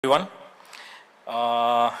Everyone.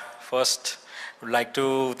 First, I would like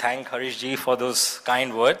to thank Haresh ji for those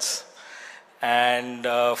kind words and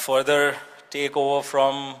further take over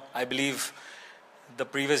from, I believe, the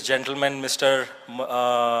previous gentleman, Mr.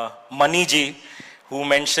 Mani ji, who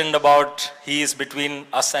mentioned about he is between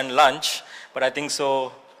us and lunch, but I think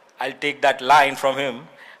so, I'll take that line from him.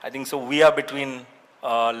 I think so, we are between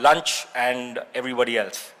lunch and everybody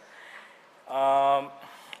else.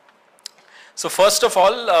 So first of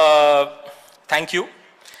all, thank you.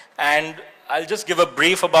 And I'll just give a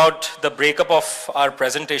brief about the breakup of our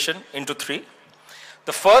presentation into three.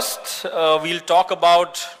 The first, we'll talk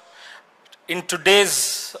about in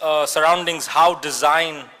today's surroundings, how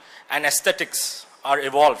design and aesthetics are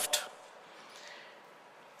evolved.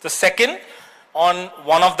 The second, on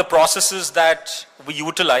one of the processes that we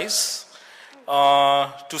utilize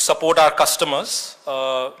to support our customers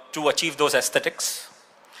to achieve those aesthetics.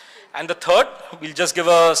 And the third, we'll just give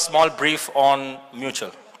a small brief on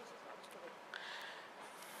mutual.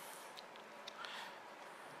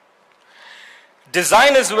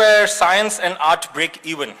 Design is where science and art break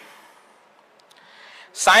even.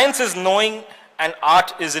 Science is knowing and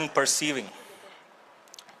art is in perceiving.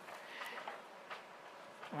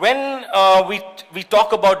 When we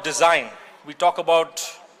talk about design, we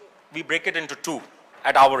break it into two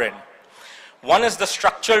at our end. One is the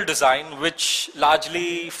structural design, which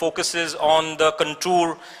largely focuses on the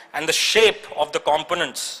contour and the shape of the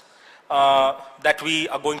components that we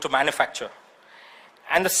are going to manufacture.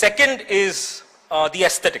 And the second is the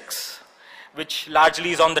aesthetics, which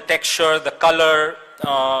largely is on the texture, the color,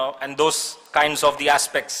 and those kinds of the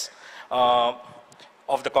aspects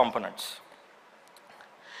of the components.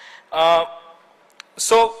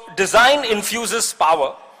 So design infuses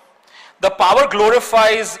power. The power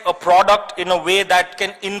glorifies a product in a way that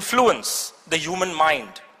can influence the human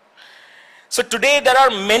mind. So today there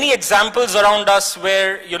are many examples around us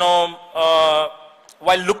where,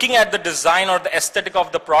 while looking at the design or the aesthetic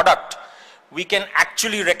of the product, we can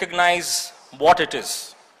actually recognize what it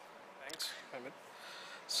is. Thanks, Hemit.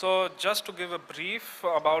 So just to give a brief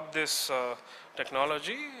about this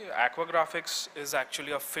technology, aquagraphics is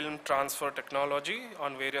actually a film transfer technology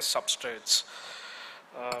on various substrates.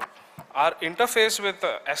 Our interface with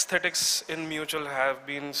aesthetics in Mutual have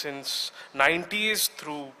been since 90s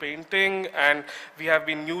through painting, and we have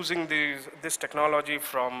been using this technology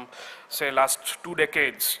from, say, last 2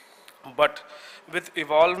 decades. But with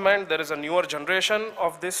evolvement, there is a newer generation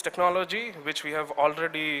of this technology, which we have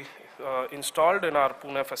already installed in our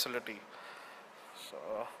Pune facility. So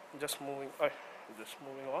just moving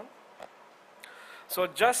on. So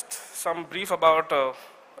just some brief about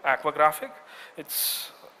aquagraphic.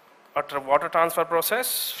 It's a water transfer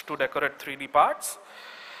process to decorate 3D parts.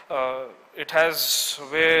 It has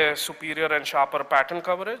way superior and sharper pattern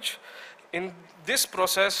coverage. In this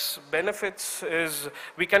process, benefits is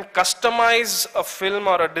we can customize a film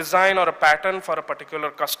or a design or a pattern for a particular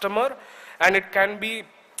customer, and it can be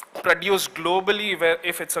produced globally. Where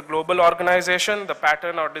if it's a global organization, the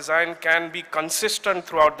pattern or design can be consistent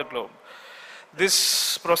throughout the globe.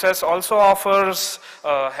 This process also offers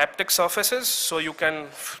haptic surfaces, so you can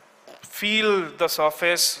feel the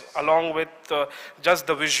surface along with just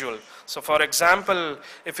the visual. So for example,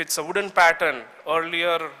 if it's a wooden pattern,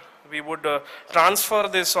 earlier we would transfer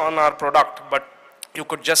this on our product, but you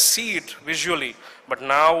could just see it visually. But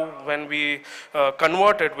now when we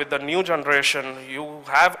convert it with the new generation, you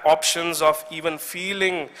have options of even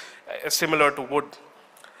feeling similar to wood.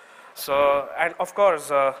 So, and of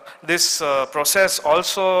course, this process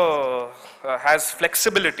also has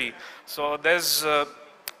flexibility. So there's,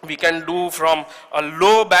 we can do from a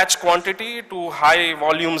low batch quantity to high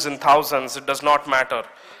volumes in thousands. It does not matter.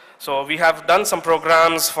 So we have done some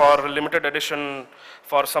programs for limited edition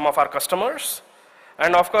for some of our customers.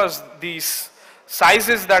 And of course, these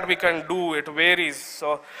sizes that we can do, it varies.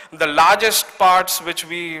 So the largest parts which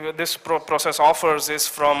this process offers is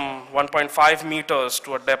from 1.5 meters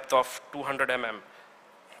to a depth of 200 mm.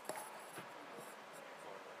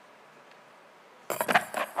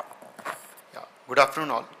 Yeah. Good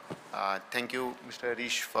afternoon all. Thank you Mr.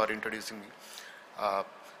 Haresh for introducing me.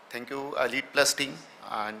 Thank you Lead Plus team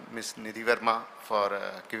and Ms. Nidhi Verma for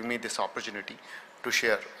giving me this opportunity to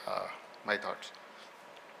share my thoughts.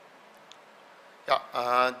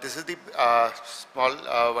 Yeah, this is the small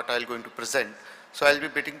what I'll going to present. So I'll be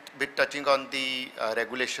bit touching on the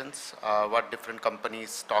regulations, what different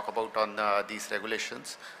companies talk about on these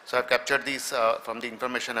regulations. So I've captured these from the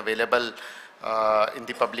information available in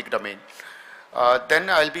the public domain. Then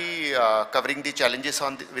I'll be covering the challenges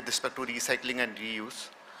with respect to recycling and reuse.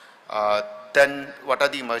 Then what are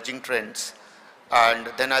the emerging trends? and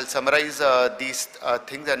then I'll summarize these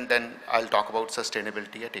things, and then I'll talk about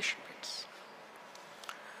sustainability at Asian Paints.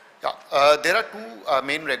 Yeah, there are two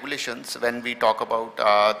main regulations when we talk about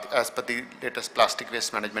as per the latest plastic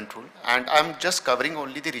waste management rule, and I'm just covering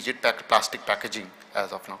only the rigid plastic packaging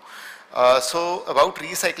as of now. So about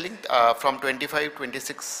recycling from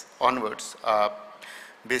 25-26 onwards,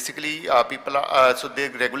 basically people are, so the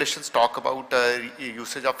regulations talk about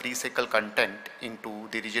usage of recycled content into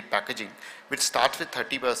the rigid packaging, which starts with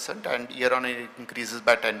 30% and year on year increases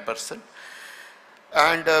by 10%.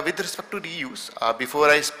 And with respect to reuse, before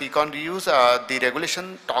I speak on reuse, the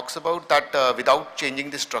regulation talks about that without changing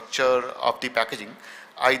the structure of the packaging,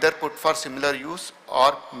 either put for similar use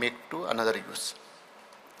or make to another use.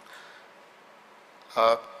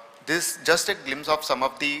 This is just a glimpse of some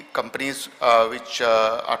of the companies which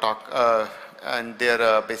are and they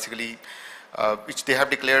are basically which they have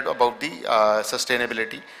declared about the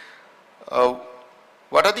sustainability.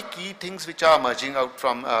 What are the key things which are emerging out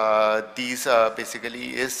from these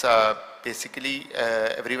basically is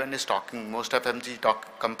everyone is talking, most FMCG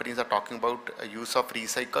companies are talking about use of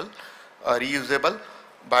recycle, reusable,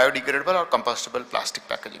 biodegradable or compostable plastic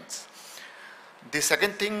packagings. The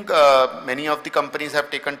second thing, many of the companies have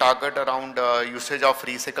taken target around usage of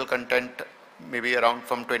recycled content, maybe around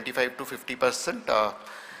from 25 to 50%.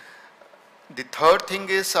 The third thing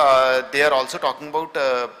is they are also talking about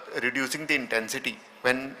reducing the intensity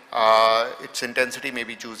when its intensity may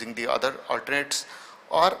be choosing the other alternates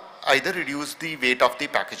or either reduce the weight of the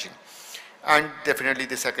packaging. And definitely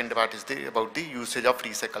the second part is about the usage of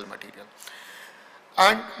recycled material.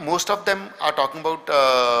 And most of them are talking about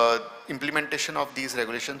implementation of these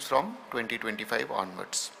regulations from 2025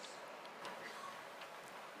 onwards.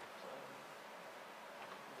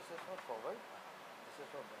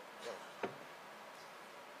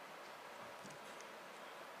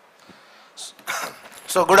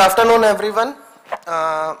 So good afternoon everyone.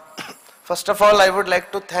 First of all, I would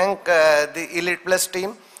like to thank the Elite Plus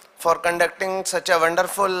team for conducting such a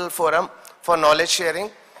wonderful forum for knowledge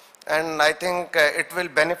sharing, and I think it will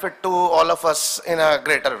benefit to all of us in a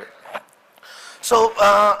greater way. So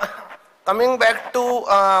coming back to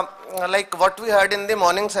like what we heard in the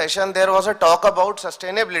morning session, there was a talk about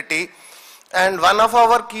sustainability, and one of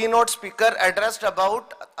our keynote speaker addressed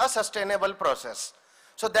about a sustainable process.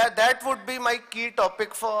 So that would be my key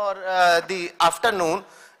topic for the afternoon,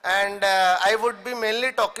 and I would be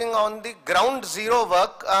mainly talking on the ground zero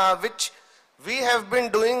work which we have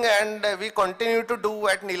been doing and we continue to do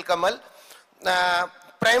at Nilkamal,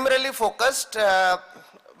 primarily focused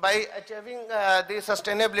by achieving the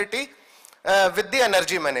sustainability with the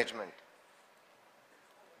energy management.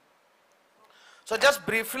 So just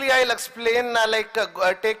briefly I'll explain,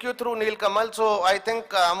 take you through Nilkamal. So I think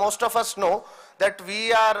most of us know that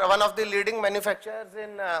we are one of the leading manufacturers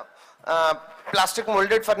in plastic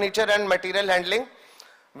molded furniture and material handling.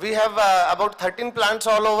 We have about 13 plants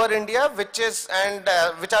all over India, which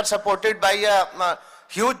are supported by a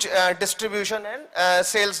huge distribution and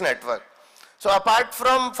sales network. So apart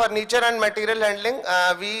from furniture and material handling,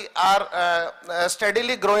 we are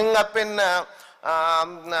steadily growing up in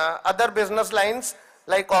other business lines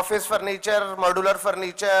like office furniture, modular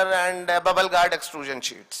furniture, and bubble guard extrusion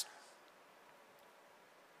sheets.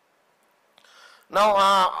 Now,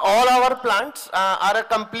 all our plants are a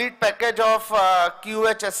complete package of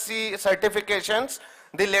QHSC certifications,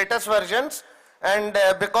 the latest versions, and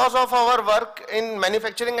because of our work in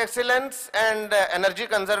manufacturing excellence and energy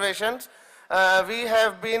conservations, we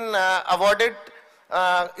have been awarded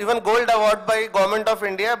even gold award by Government of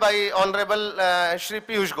India by Honorable Shri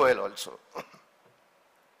Piyush Goyal also.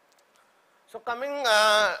 So coming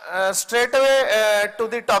straight away to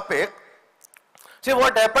the topic. See,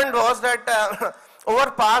 what happened was that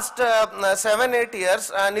over past 7-8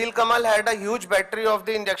 years, Nilkamal had a huge battery of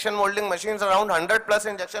the injection molding machines, around 100 plus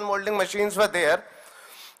injection molding machines were there.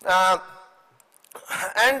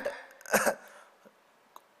 And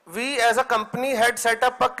we as a company had set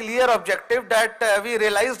up a clear objective that we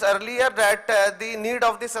realized earlier that the need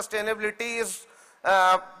of the sustainability is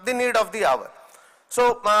the need of the hour.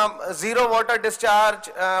 So zero water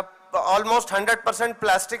discharge, almost 100%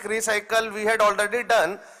 plastic recycle we had already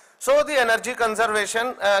done. So the energy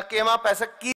conservation came up as a key